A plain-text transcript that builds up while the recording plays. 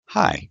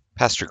Hi,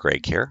 Pastor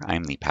Greg here.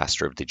 I'm the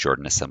pastor of the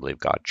Jordan Assembly of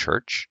God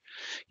Church.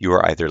 You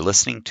are either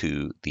listening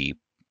to the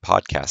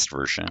podcast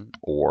version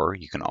or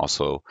you can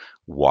also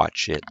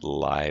watch it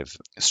live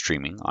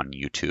streaming on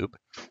YouTube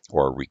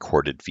or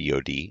recorded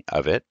VOD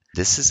of it.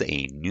 This is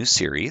a new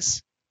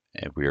series.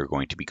 We are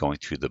going to be going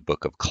through the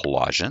book of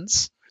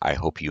Colossians. I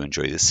hope you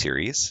enjoy this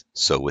series.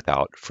 So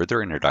without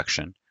further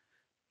introduction,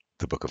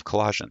 the book of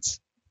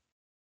Colossians.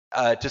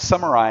 To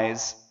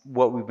summarize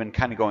what we've been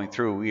kind of going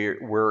through,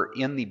 we're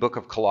in the book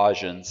of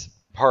Colossians.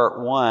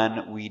 Part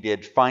 1, we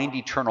did find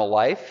eternal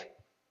life.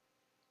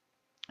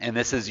 And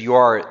this is you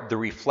are the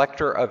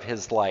reflector of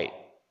his light.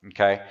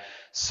 Okay?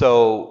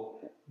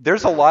 So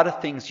there's a lot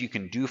of things you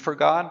can do for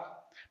God,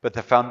 but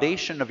the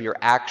foundation of your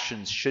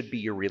actions should be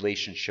your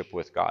relationship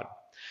with God.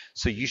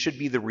 So you should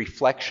be the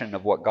reflection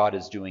of what God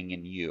is doing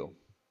in you.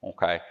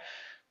 Okay?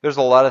 There's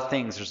a lot of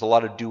things, there's a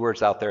lot of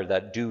doers out there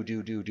that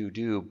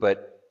do,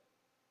 but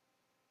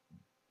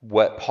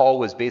what Paul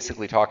was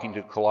basically talking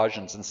to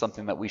Colossians, and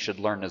something that we should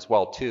learn as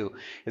well too,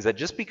 is that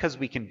just because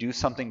we can do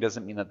something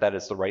doesn't mean that that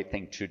is the right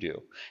thing to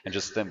do. And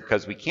just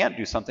because we can't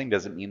do something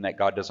doesn't mean that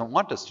God doesn't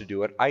want us to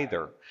do it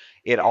either.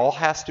 It all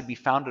has to be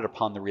founded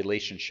upon the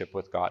relationship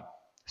with God.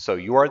 So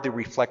you are the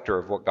reflector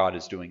of what God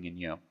is doing in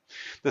you.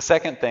 The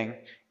second thing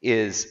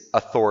is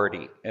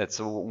authority. It's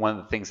one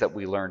of the things that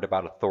we learned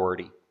about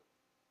authority.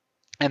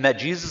 And that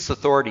Jesus'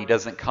 authority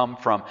doesn't come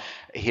from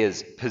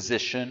his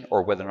position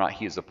or whether or not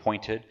he is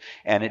appointed.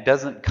 And it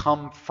doesn't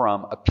come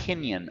from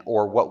opinion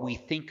or what we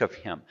think of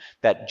him.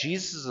 That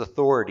Jesus'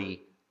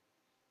 authority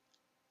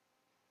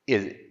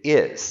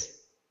is.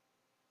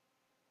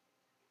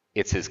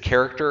 It's his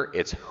character.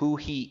 It's who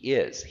he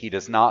is. He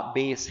does not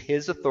base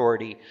his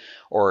authority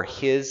or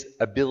his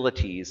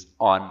abilities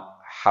on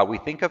how we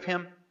think of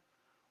him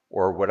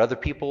or what other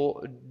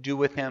people do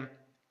with him.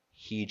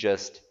 He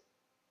just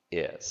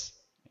is.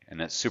 And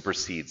it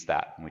supersedes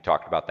that, and we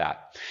talked about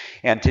that.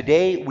 And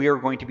today we are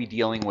going to be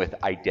dealing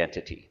with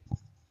identity,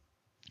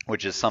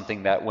 which is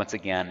something that, once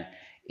again,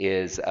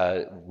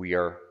 we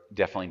are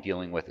definitely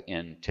dealing with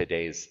in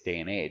today's day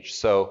and age.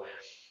 So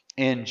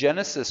in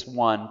Genesis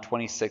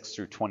 1:26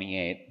 through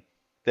 28,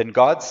 then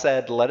God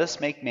said, "Let us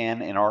make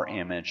man in our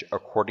image,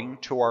 according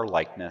to our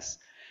likeness.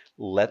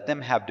 Let them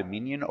have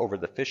dominion over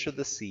the fish of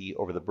the sea,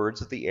 over the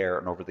birds of the air,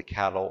 and over the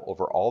cattle,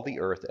 over all the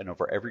earth, and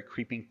over every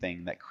creeping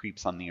thing that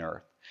creeps on the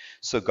earth."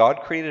 So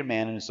God created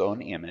man in his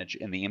own image.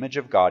 In the image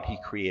of God he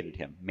created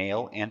him.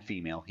 Male and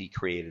female he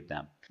created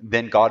them.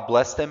 Then God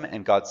blessed them,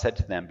 and God said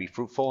to them, "Be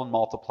fruitful and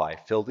multiply,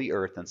 fill the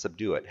earth and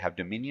subdue it. Have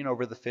dominion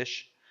over the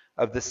fish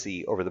of the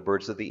sea, over the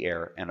birds of the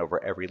air, and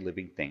over every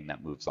living thing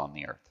that moves on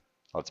the earth."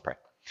 Let's pray.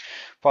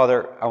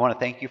 Father, I want to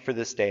thank you for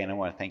this day, and I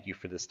want to thank you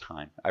for this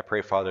time. I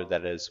pray, Father,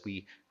 that as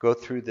we go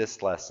through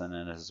this lesson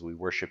and as we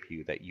worship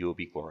you, that you will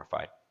be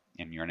glorified.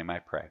 In your name I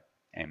pray.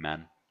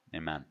 Amen.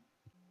 Amen.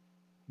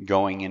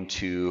 Going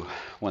into,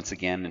 once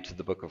again, into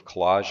the book of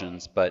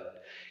Colossians,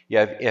 but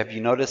yeah, have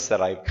you noticed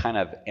that I've kind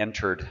of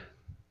entered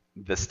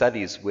the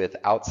studies with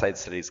outside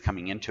studies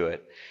coming into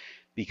it,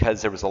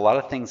 because there was a lot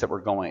of things that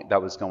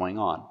was going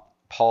on.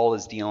 Paul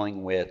is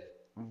dealing with,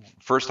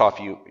 first off,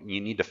 you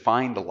need to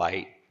find the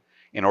light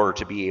in order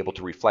to be able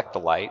to reflect the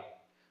light,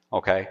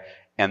 okay?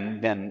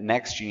 And then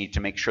next you need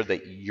to make sure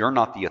that you're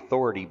not the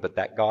authority, but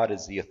that God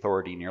is the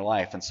authority in your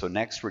life. And so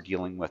next we're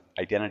dealing with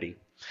identity.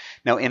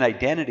 Now in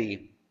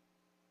identity,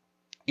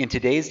 in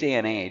today's day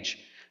and age,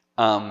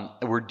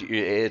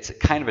 it's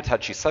kind of a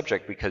touchy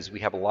subject because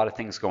we have a lot of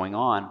things going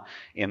on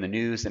in the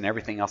news and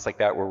everything else like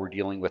that where we're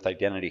dealing with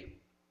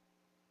identity.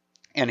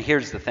 And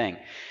here's the thing.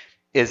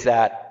 Is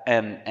that,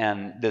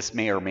 and this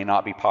may or may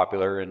not be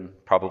popular, and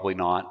probably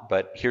not,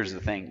 but here's the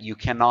thing. You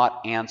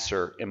cannot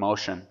answer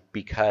emotion,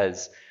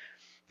 because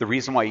the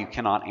reason why you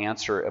cannot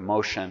answer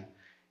emotion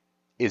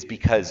is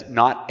because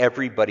not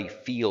everybody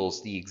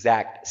feels the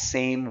exact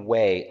same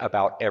way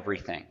about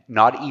everything,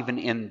 not even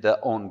in the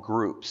own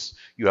groups.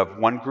 You have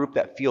one group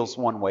that feels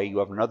one way, you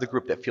have another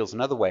group that feels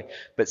another way,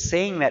 but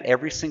saying that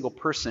every single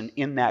person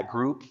in that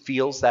group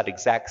feels that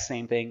exact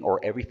same thing or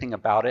everything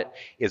about it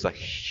is a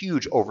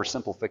huge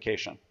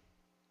oversimplification.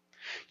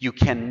 You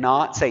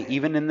cannot say,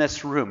 even in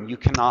this room, you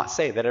cannot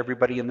say that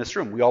everybody in this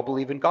room, we all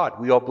believe in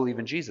God, we all believe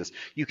in Jesus.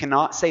 You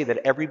cannot say that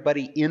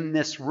everybody in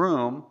this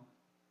room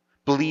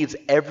believes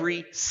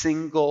every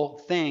single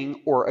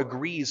thing or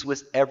agrees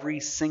with every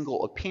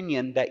single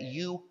opinion that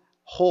you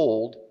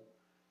hold,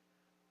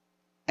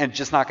 and it's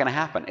just not going to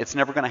happen. It's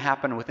never going to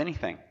happen with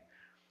anything.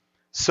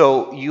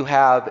 So you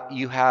have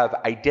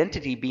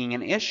identity being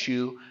an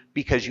issue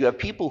because you have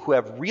people who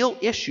have real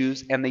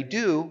issues, and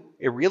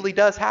it really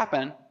does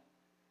happen.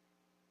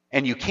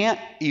 And you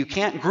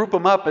can't group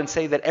them up and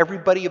say that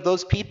everybody of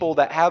those people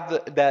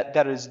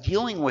that is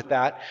dealing with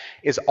that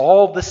is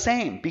all the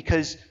same,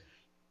 because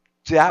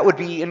that would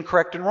be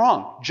incorrect and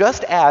wrong.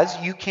 Just as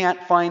you can't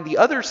find the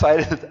other side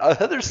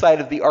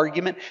of the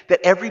argument that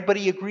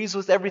everybody agrees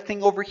with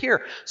everything over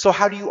here. So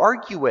how do you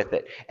argue with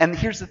it? And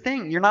here's the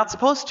thing, you're not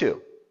supposed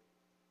to.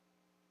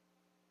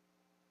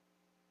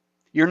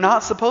 You're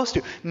not supposed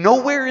to.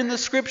 Nowhere in the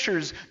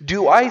scriptures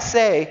do I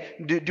say,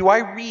 do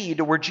I read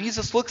where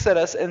Jesus looks at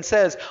us and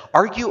says,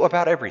 argue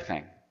about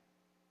everything.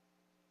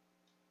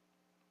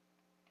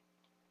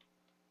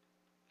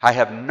 I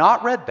have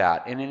not read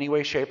that in any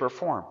way, shape, or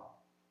form.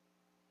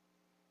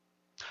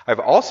 I've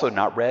also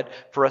not read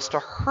for us to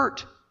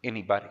hurt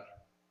anybody.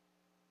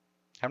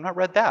 I have not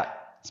read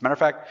that. As a matter of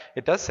fact,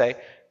 it does say,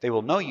 they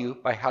will know you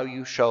by how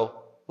you show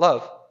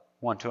love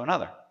one to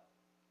another.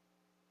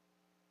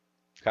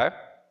 Okay?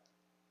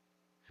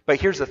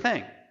 But here's the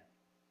thing.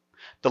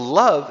 The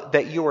love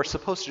that you are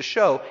supposed to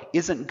show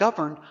isn't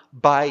governed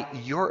by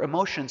your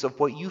emotions of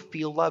what you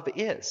feel love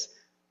is.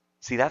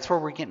 See, that's where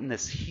we're getting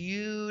this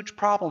huge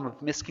problem of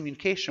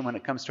miscommunication when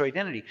it comes to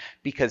identity,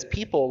 because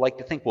people like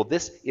to think, well,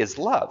 this is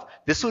love.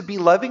 This would be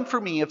loving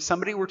for me. If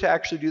somebody were to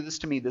actually do this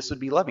to me, this would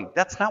be loving.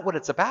 That's not what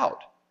it's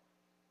about.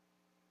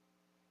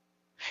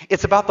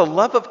 It's about the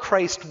love of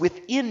Christ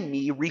within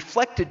me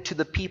reflected to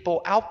the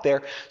people out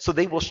there, so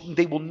they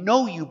will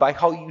know you by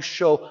how you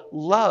show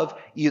love.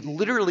 It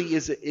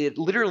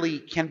literally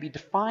can be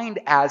defined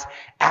as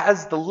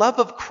the love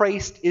of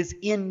Christ is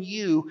in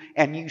you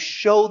and you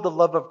show the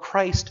love of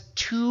Christ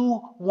to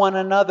one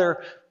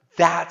another.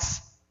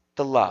 That's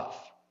the love.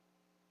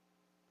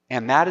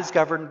 And that is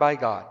governed by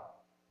God.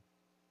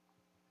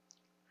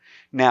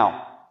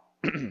 Now,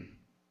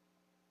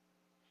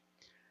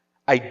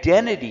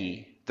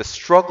 identity, the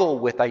struggle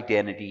with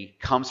identity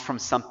comes from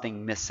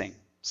something missing,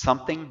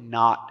 something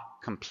not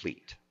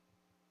complete.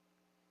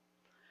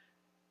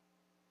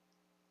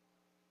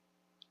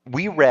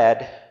 We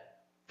read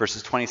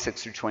verses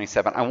 26 through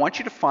 27. I want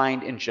you to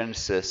find in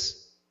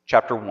Genesis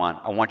chapter 1,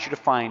 I want you to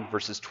find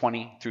verses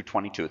 20 through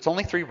 22. It's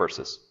only 3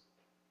 verses.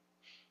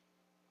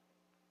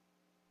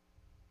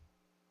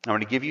 I'm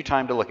going to give you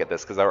time to look at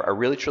this because I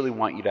really truly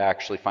want you to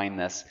actually find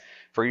this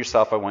for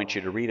yourself. I want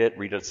you to read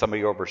it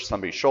somebody over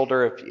somebody's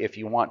shoulder if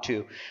you want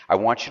to. I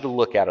want you to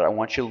look at it. I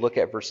want you to look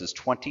at verses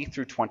 20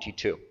 through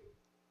 22.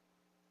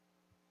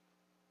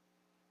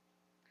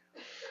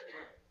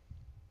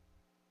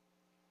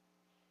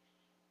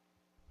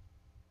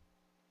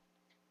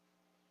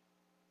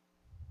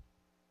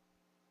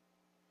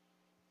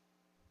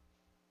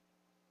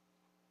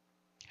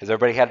 Has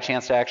everybody had a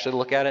chance to actually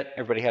look at it?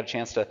 Everybody had a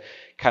chance to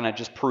kind of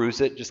just peruse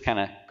it, just kind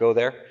of go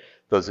there?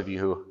 Those of you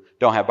who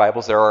don't have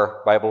Bibles, there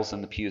are Bibles in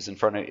the pews in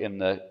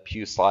the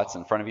pew slots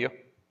in front of you.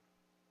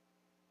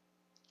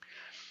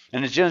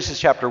 And in Genesis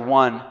chapter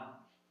 1,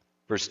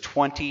 verse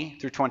 20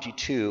 through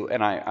 22,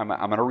 and I'm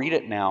going to read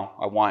it now.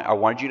 I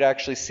wanted you to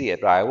actually see it,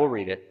 but I will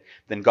read it.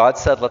 Then God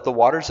said, "Let the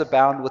waters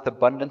abound with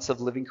abundance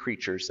of living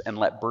creatures, and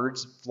let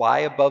birds fly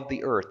above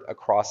the earth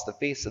across the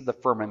face of the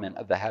firmament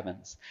of the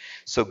heavens.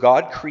 So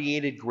God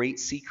created great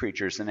sea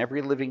creatures and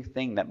every living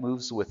thing that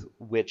moves with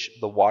which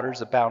the waters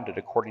abounded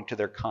according to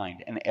their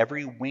kind, and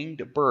every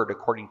winged bird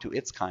according to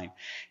its kind.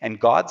 And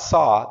God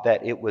saw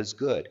that it was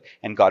good.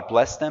 And God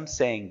blessed them,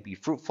 saying, Be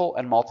fruitful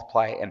and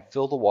multiply, and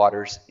fill the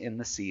waters in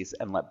the seas,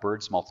 and let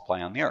birds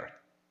multiply on the earth."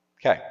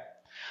 Okay.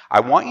 I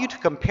want you to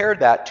compare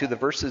that to the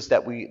verses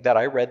that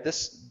I read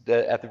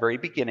at the very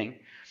beginning,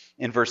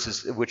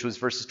 which was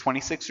verses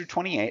 26 through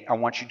 28. I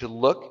want you to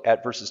look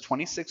at verses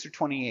 26 through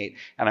 28,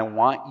 and I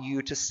want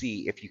you to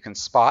see if you can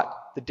spot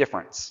the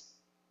difference.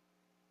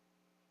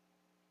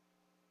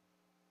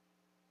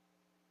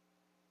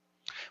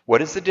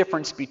 What is the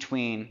difference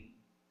between,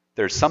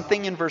 there's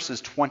something in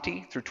verses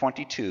 20 through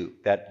 22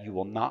 that you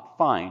will not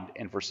find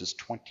in verses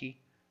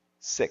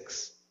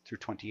 26 through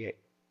 28.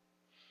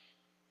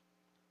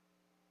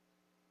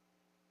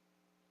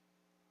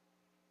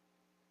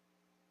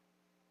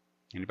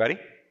 Anybody?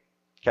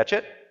 Catch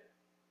it?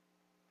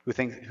 Who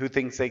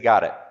thinks they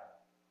got it?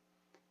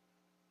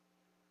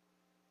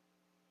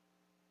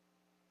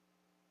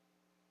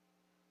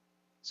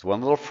 It's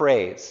one little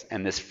phrase,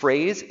 and this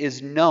phrase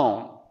is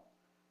known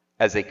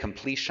as a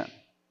completion.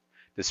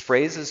 This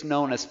phrase is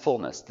known as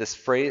fullness. This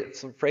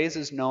phrase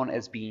is known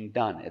as being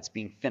done. It's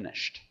being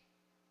finished.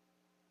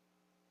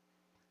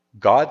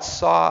 God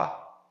saw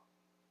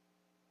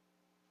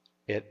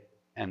it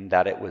and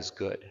that it was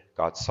good.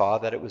 God saw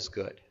that it was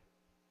good.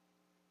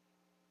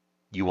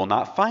 You will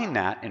not find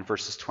that in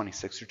verses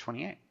 26 through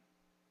 28.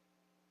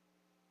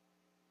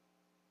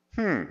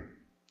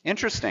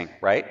 Interesting,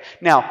 right?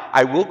 Now,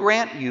 I will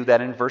grant you that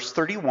in verse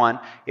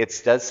 31,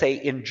 it does say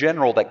in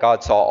general that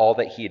God saw all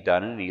that he had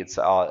done, and it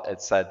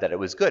said that it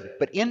was good.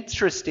 But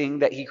interesting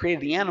that he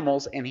created the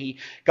animals, and he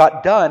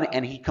got done,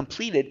 and he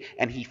completed,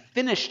 and he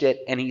finished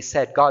it, and he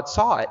said God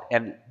saw it,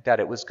 and that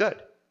it was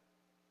good.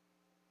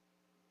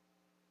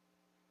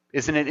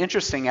 Isn't it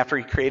interesting, after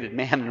he created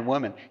man and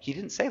woman, he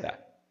didn't say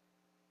that?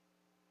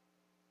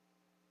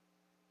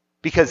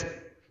 Because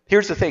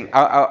here's the thing.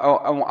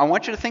 I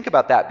want you to think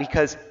about that,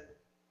 because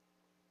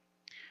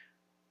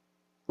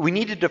we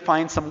need to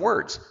define some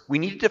words. We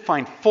need to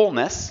define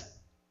fullness.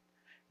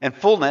 And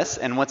fullness,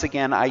 and once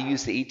again, I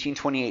use the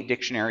 1828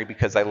 dictionary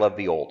because I love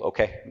the old.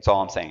 Okay, that's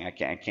all I'm saying.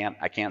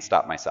 I can't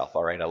stop myself.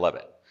 All right, I love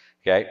it.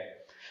 Okay,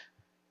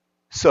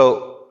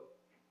 so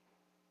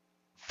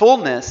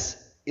fullness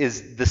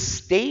is the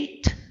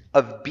state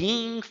of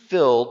being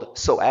filled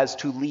so as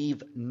to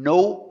leave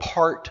no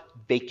part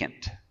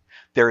vacant.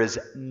 There is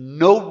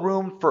no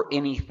room for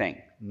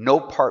anything, no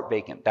part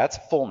vacant. That's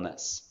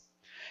fullness.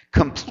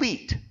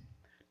 Complete,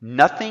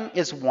 nothing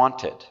is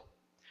wanted.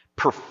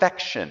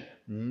 Perfection,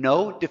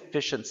 no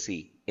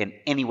deficiency in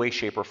any way,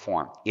 shape, or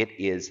form. It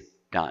is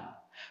done.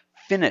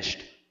 Finished.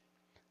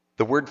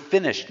 The word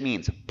finished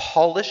means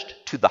polished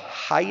to the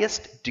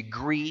highest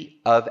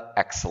degree of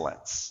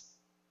excellence.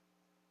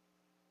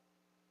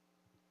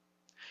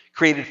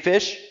 Created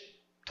fish,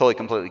 totally,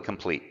 completely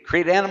complete.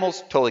 Created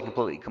animals, totally,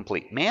 completely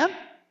complete. Man?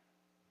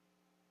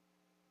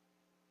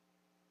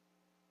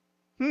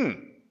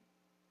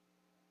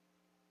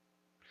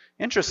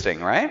 Interesting,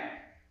 right?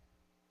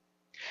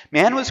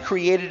 Man was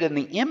created in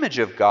the image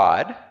of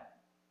God,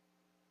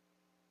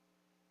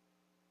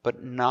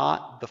 but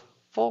not the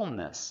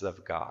fullness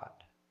of God.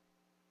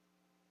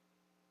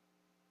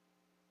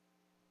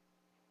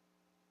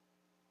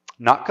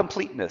 Not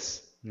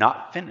completeness,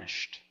 not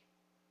finished.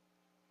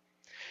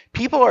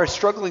 People are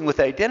struggling with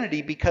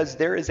identity because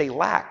there is a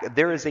lack,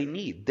 there is a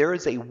need, there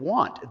is a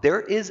want,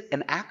 there is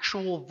an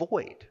actual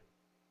void.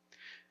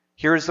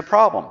 Here is the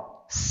problem.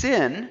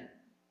 Sin,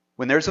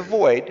 when there's a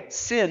void,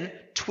 sin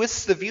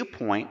twists the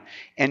viewpoint,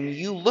 and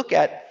you look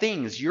at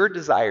things, your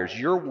desires,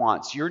 your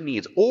wants, your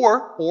needs,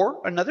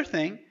 or another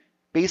thing,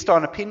 based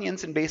on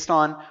opinions and based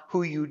on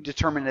who you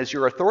determine as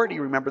your authority.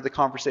 Remember the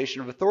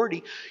conversation of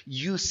authority.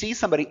 You see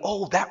somebody,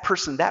 oh, that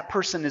person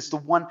is the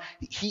one,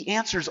 he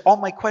answers all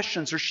my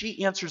questions, or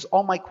she answers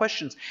all my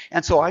questions.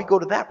 And so I go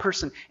to that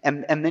person,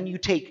 and then you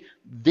take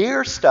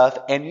their stuff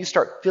and you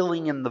start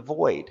filling in the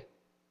void.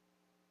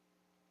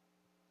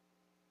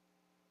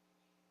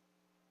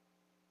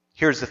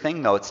 Here's the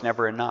thing, though, it's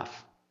never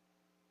enough.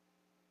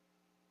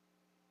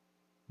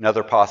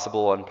 Another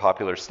possible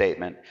unpopular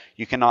statement.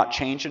 You cannot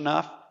change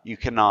enough. You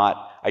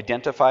cannot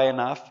identify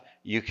enough.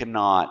 You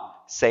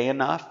cannot say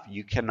enough.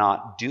 You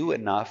cannot do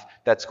enough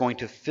that's going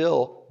to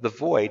fill the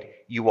void.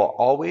 You are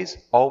always,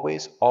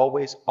 always,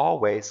 always,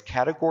 always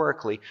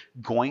categorically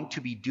going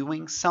to be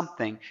doing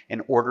something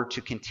in order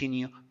to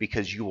continue,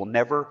 because you will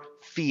never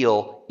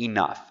feel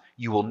enough.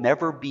 You will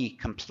never be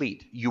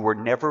complete. You will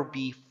never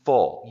be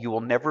full. You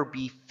will never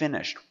be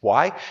finished.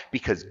 Why?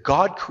 Because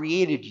God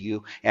created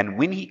you, and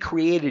when He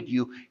created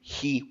you,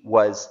 He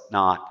was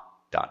not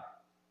done.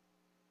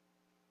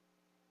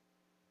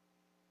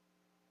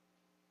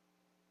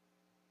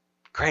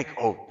 Greg,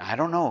 I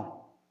don't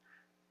know.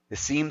 This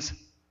seems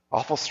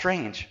awful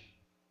strange.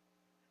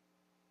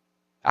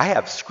 I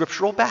have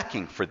scriptural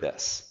backing for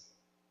this.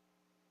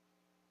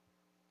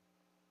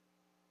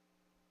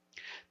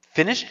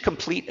 Finished,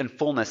 complete, and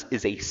fullness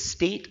is a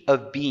state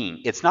of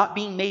being. It's not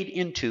being made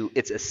into,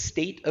 it's a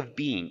state of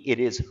being. It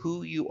is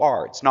who you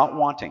are. It's not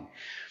wanting.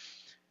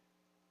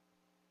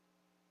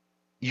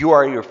 You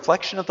are a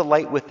reflection of the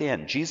light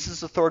within.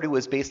 Jesus' authority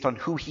was based on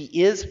who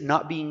He is,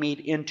 not being made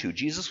into.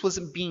 Jesus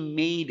wasn't being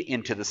made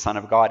into the Son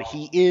of God.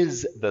 He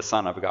is the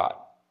Son of God.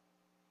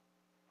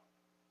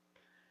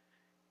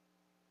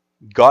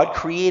 God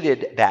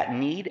created that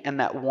need and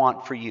that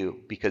want for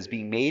you, because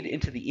being made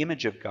into the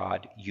image of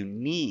God, you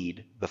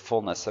need the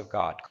fullness of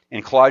God.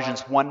 In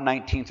Colossians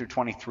 1:19 through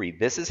 23,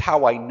 this is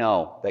how I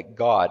know that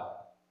God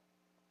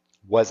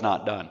was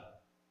not done.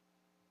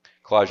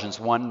 Colossians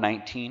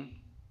 1:19,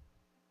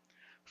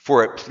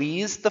 for it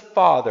pleased the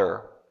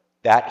Father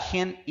that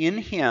in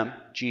Him,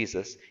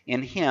 Jesus,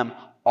 in Him,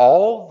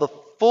 all the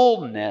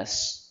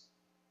fullness,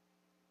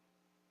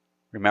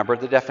 remember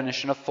the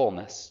definition of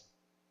fullness,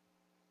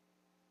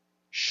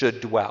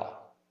 should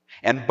dwell.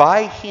 And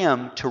by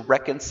Him to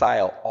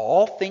reconcile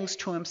all things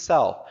to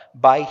Himself,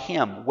 by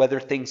Him, whether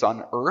things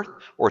on earth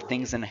or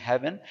things in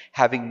heaven,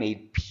 having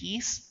made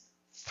peace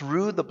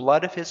through the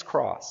blood of His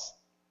cross.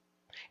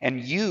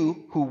 And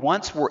you, who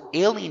once were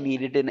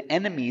alienated and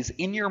enemies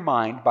in your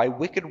mind by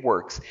wicked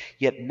works,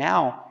 yet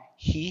now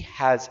He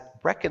has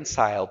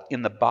reconciled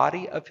in the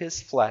body of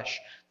His flesh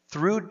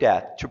through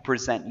death, to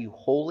present you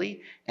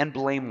holy and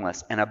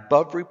blameless and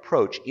above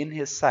reproach in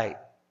His sight.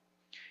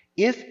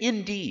 If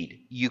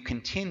indeed you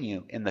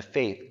continue in the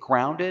faith,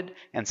 grounded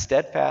and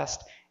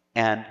steadfast,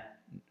 and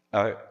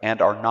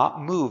are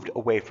not moved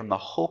away from the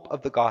hope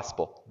of the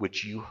gospel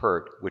which you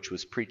heard, which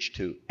was preached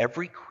to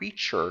every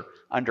creature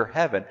under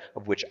heaven,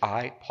 of which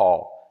I,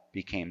 Paul,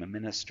 became a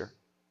minister.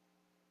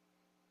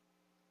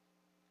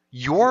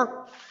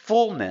 Your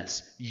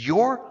fullness,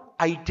 your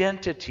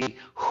identity,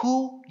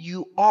 who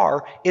you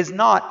are, is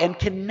not and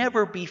can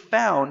never be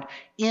found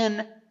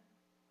in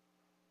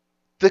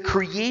the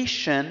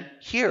creation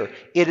here.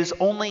 It is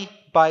only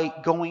by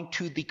going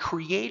to the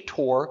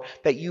Creator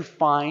that you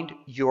find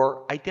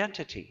your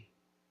identity.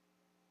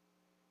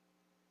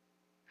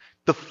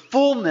 The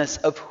fullness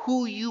of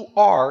who you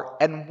are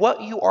and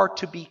what you are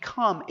to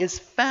become is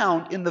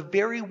found in the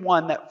very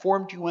one that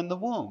formed you in the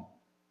womb.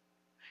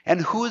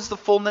 And who is the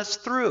fullness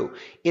through?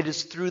 It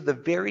is through the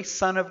very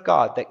Son of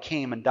God that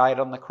came and died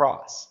on the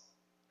cross.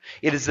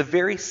 It is the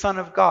very Son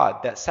of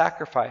God that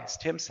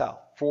sacrificed Himself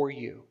for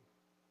you.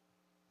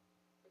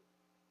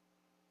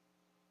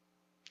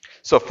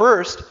 So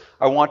first,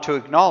 I want to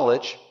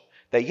acknowledge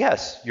that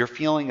yes, your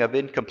feeling of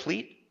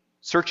incomplete,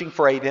 searching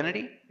for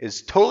identity,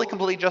 is totally,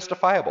 completely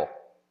justifiable.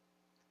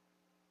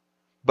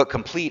 But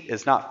complete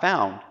is not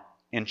found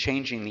in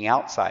changing the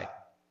outside.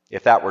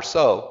 If that were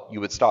so,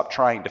 you would stop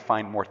trying to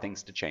find more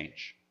things to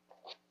change.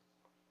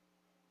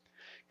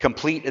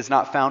 Complete is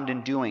not found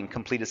in doing.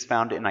 Complete is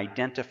found in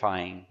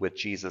identifying with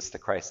Jesus the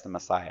Christ, the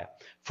Messiah.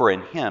 For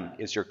in him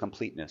is your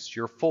completeness,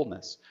 your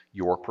fullness,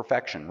 your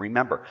perfection.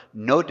 Remember,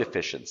 no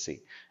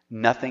deficiency,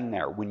 nothing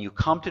there. When you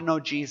come to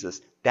know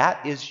Jesus,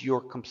 that is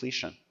your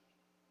completion.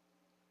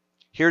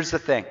 Here's the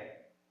thing.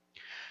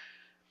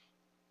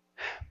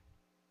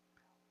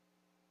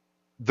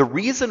 The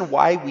reason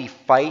why we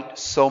fight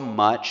so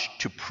much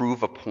to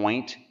prove a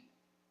point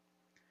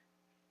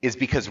is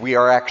because we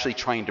are actually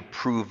trying to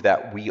prove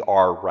that we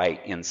are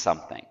right in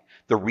something.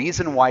 The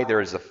reason why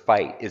there is a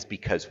fight is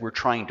because we're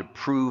trying to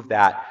prove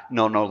that,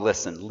 no,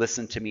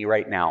 listen to me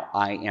right now.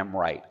 I am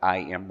right. I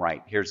am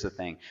right. Here's the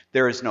thing.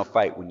 There is no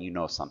fight when you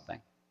know something.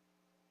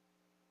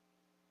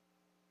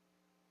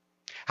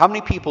 How many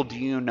people do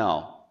you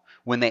know,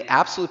 when they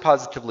absolutely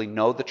positively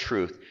know the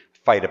truth,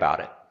 fight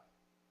about it?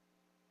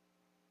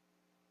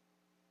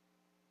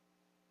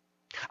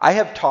 I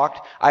have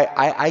talked,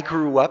 I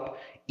grew up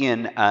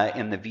in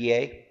the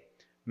VA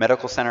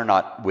medical center,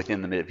 not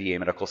within the VA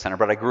medical center,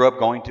 but I grew up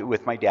going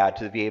with my dad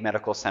to the VA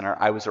medical center.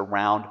 I was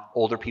around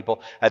older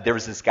people. There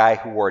was this guy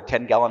who wore a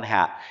 10-gallon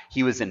hat.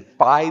 He was in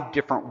 5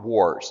 different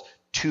wars.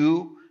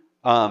 2,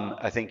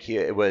 I think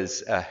it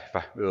was,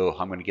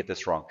 I'm going to get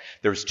this wrong.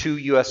 There was 2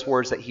 U.S.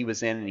 wars that he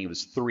was in, and he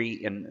was 3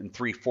 in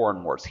 3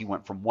 foreign wars. He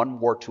went from one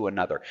war to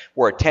another.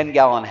 Wore a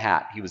 10-gallon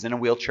hat. He was in a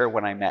wheelchair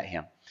when I met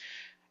him.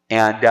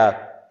 And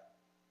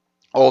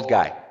old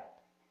guy.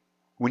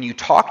 When you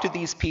talk to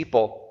these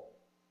people,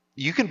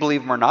 you can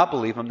believe them or not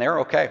believe them.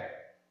 They're okay.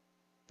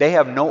 They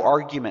have no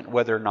argument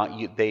whether or not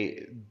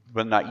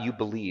you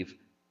believe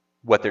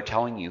what they're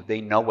telling you.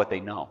 They know what they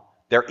know.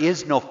 There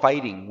is no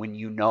fighting when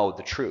you know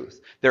the truth.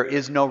 There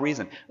is no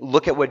reason.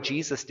 Look at what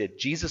Jesus did.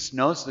 Jesus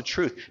knows the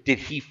truth. Did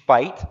he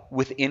fight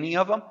with any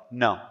of them?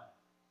 No.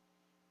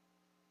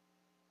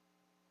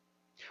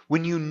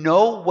 When you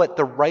know what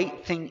the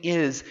right thing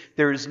is,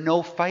 there is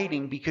no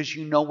fighting because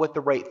you know what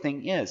the right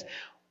thing is.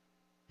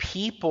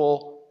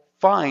 People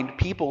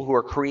who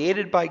are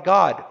created by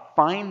God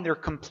find their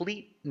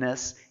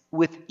completeness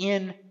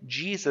within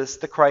Jesus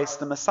the Christ,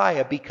 the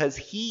Messiah, because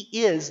he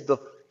is the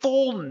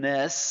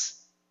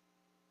fullness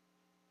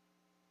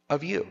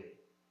of you.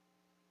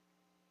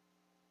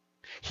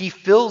 He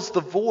fills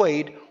the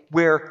void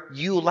where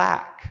you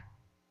lack.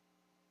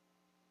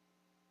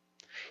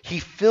 He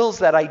fills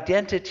that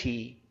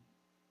identity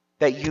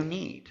that you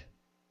need.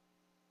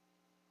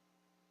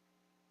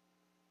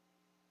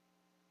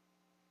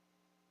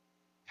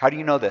 How do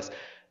you know this?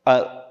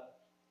 I'm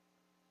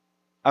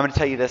going to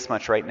tell you this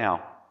much right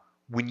now.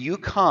 When you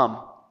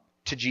come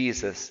to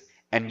Jesus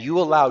and you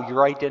allow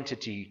your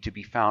identity to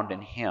be found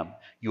in him,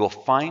 you will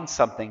find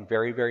something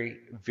very, very,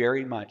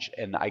 very much,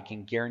 and I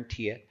can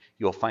guarantee it,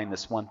 you'll find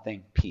this one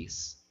thing: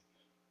 peace.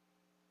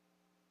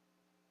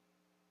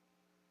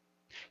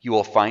 You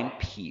will find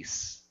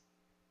peace.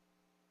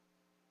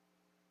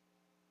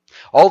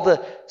 All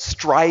the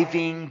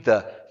striving,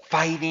 the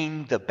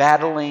fighting, the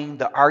battling,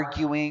 the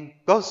arguing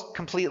goes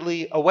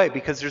completely away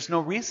because there's no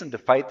reason to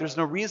fight. There's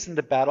no reason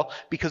to battle.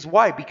 Because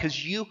why?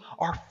 Because you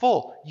are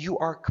full. You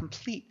are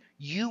complete.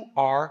 You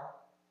are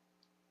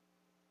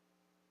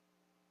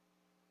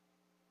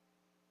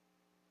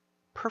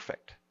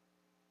perfect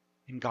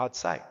in God's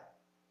sight,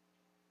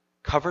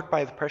 covered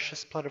by the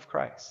precious blood of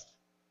Christ.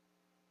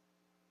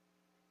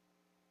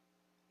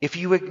 If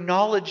you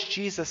acknowledge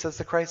Jesus as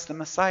the Christ, the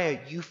Messiah,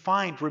 you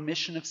find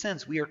remission of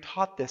sins. We are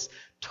taught this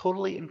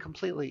totally and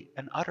completely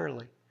and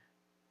utterly.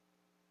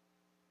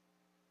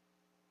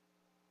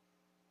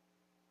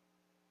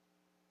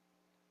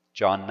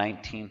 John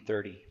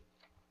 19:30,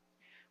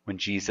 when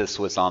Jesus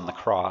was on the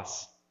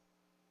cross,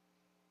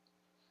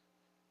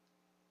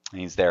 and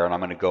he's there, and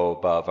I'm going to go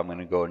above. I'm going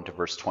to go into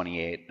verse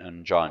 28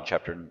 in John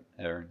chapter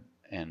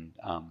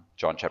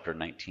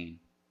 19.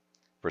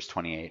 Verse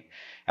 28,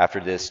 after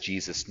this,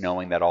 Jesus,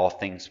 knowing that all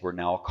things were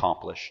now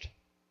accomplished,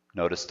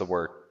 notice the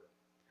word,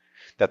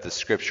 that the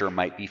scripture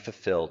might be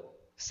fulfilled,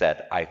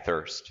 said, I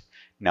thirst.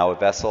 Now a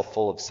vessel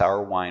full of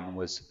sour wine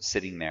was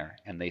sitting there,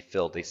 and they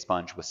filled a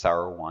sponge with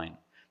sour wine,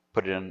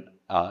 put it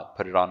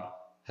on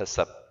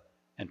hyssop,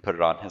 and put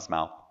it on his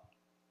mouth.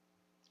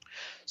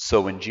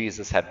 So when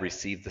Jesus had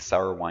received the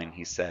sour wine,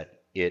 he said,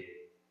 it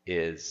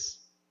is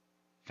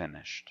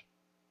finished.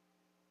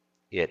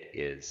 It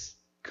is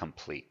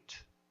complete.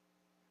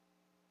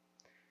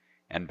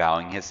 And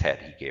bowing his head,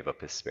 he gave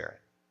up his spirit.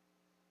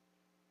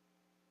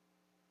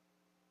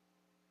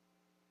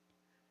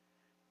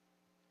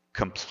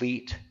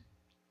 Complete,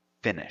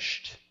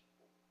 finished.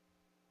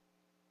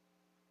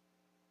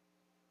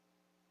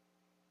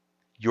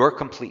 Your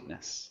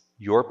completeness,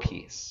 your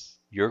peace,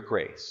 your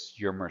grace,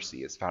 your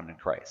mercy is found in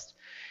Christ.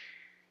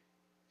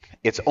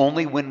 It's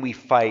only when we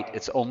fight,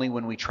 it's only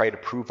when we try to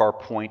prove our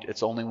point,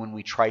 it's only when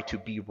we try to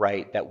be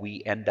right that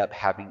we end up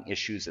having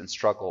issues and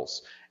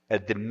struggles.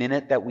 At the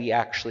minute that we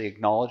actually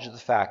acknowledge the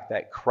fact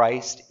that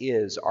Christ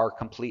is our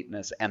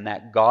completeness and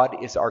that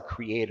God is our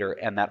creator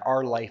and that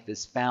our life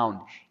is found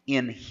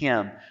in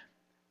him,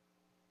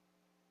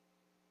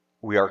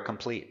 we are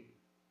complete.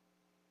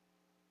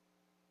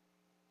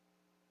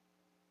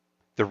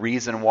 The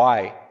reason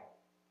why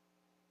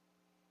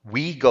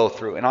we go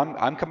through, and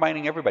I'm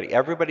combining everybody.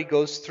 Everybody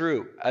goes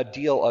through a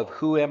deal of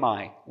who am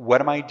I?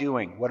 What am I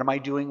doing? What am I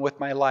doing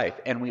with my life?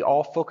 And we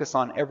all focus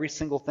on every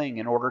single thing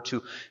in order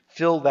to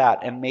fill that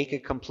and make a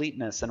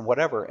completeness and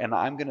whatever. And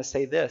I'm going to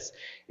say this,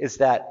 is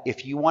that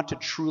if you want to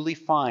truly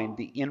find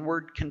the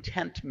inward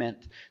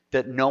contentment,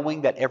 that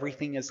knowing that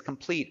everything is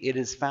complete, it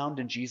is found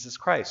in Jesus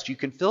Christ. You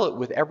can fill it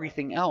with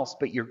everything else,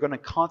 but you're going to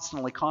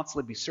constantly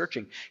be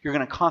searching. You're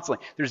going to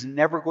constantly, there's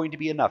never going to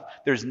be enough.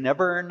 There's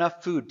never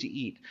enough food to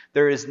eat.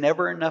 There is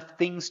never enough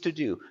things to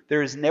do.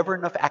 There is never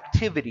enough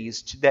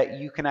activities that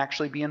you can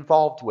actually be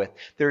involved with.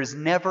 There is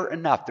never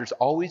enough. There's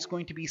always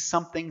going to be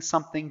something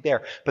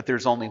there, but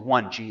there's only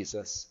one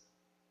Jesus.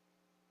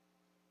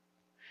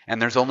 And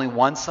there's only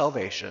one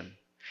salvation.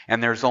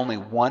 And there's only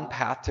one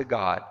path to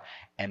God.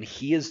 And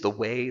he is the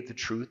way, the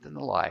truth, and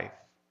the life.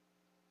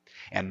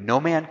 And no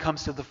man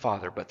comes to the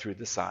Father but through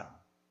the Son.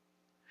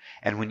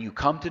 And when you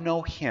come to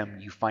know him,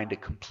 you find a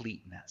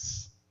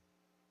completeness.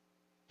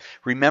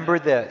 Remember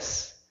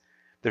this.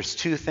 There's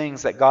two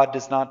things that God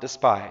does not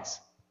despise: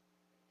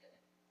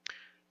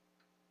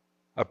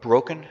 a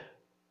broken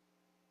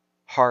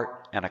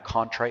heart and a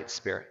contrite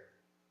spirit.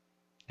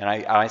 And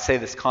I say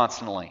this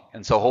constantly.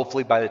 And so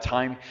hopefully by the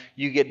time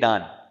you get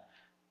done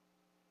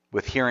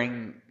with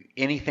hearing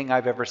anything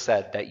I've ever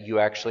said, that you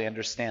actually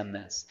understand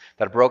this.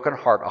 That a broken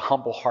heart, a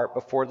humble heart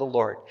before the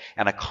Lord,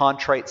 and a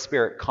contrite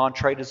spirit.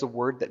 Contrite is a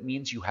word that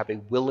means you have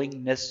a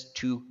willingness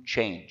to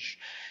change.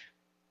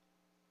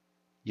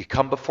 You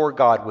come before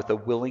God with a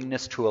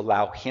willingness to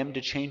allow him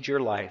to change your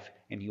life,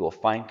 and you will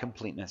find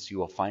completeness. You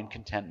will find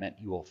contentment.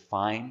 You will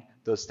find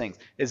those things.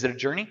 Is it a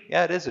journey?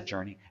 Yeah, it is a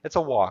journey. It's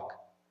a walk.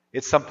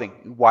 It's something.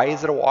 Why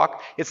is it a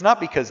walk? It's not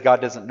because God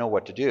doesn't know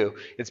what to do.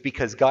 It's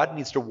because God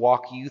needs to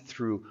walk you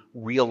through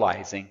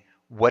realizing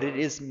what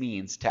it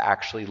means to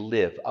actually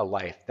live a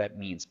life that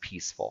means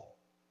peaceful.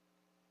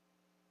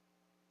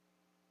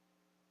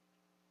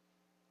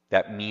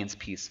 That means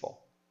peaceful.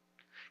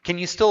 Can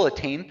you still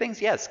attain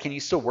things? Yes. Can you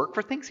still work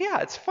for things?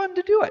 Yeah, it's fun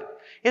to do it.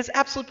 It's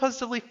absolutely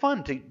positively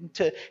fun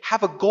to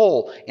have a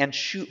goal and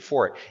shoot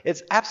for it.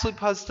 It's absolutely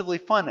positively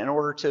fun in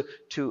order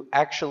to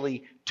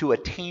actually to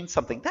attain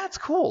something. That's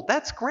cool.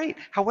 That's great.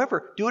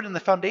 However, do it in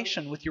the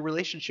foundation with your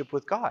relationship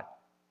with God.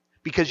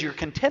 Because your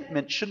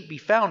contentment shouldn't be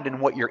found in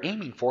what you're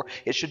aiming for.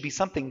 It should be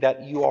something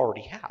that you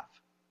already have.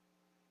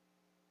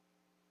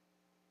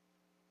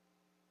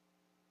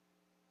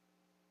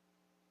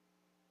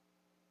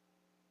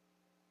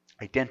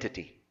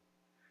 Identity.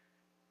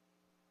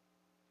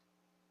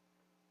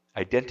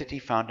 Identity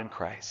found in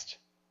Christ.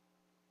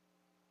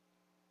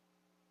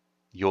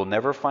 You'll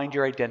never find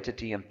your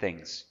identity in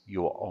things.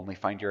 You will only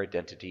find your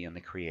identity in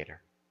the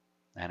Creator.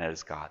 And it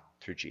is God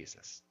through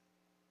Jesus.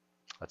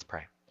 Let's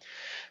pray.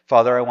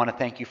 Father, I want to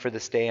thank you for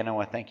this day, and I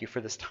want to thank you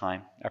for this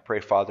time. I pray,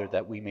 Father,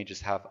 that we may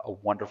just have a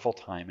wonderful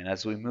time. And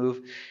as we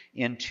move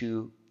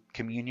into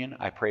communion,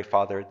 I pray,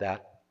 Father,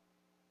 that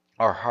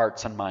our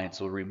hearts and minds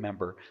will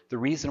remember the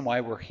reason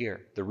why we're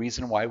here, the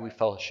reason why we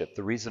fellowship,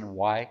 the reason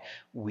why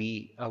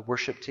we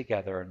worship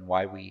together, and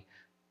why we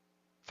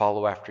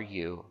follow after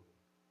you,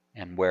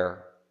 and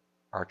where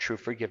our true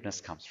forgiveness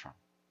comes from.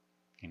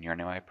 In your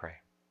name I pray.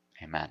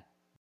 Amen.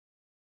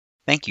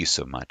 Thank you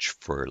so much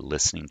for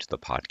listening to the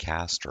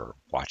podcast or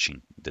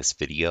watching this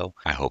video.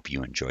 I hope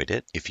you enjoyed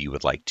it. If you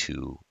would like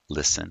to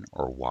listen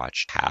or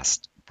watch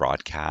past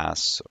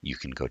broadcasts, you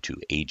can go to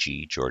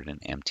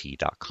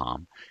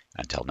agjordanmt.com.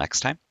 Until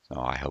next time,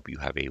 so I hope you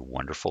have a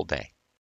wonderful day.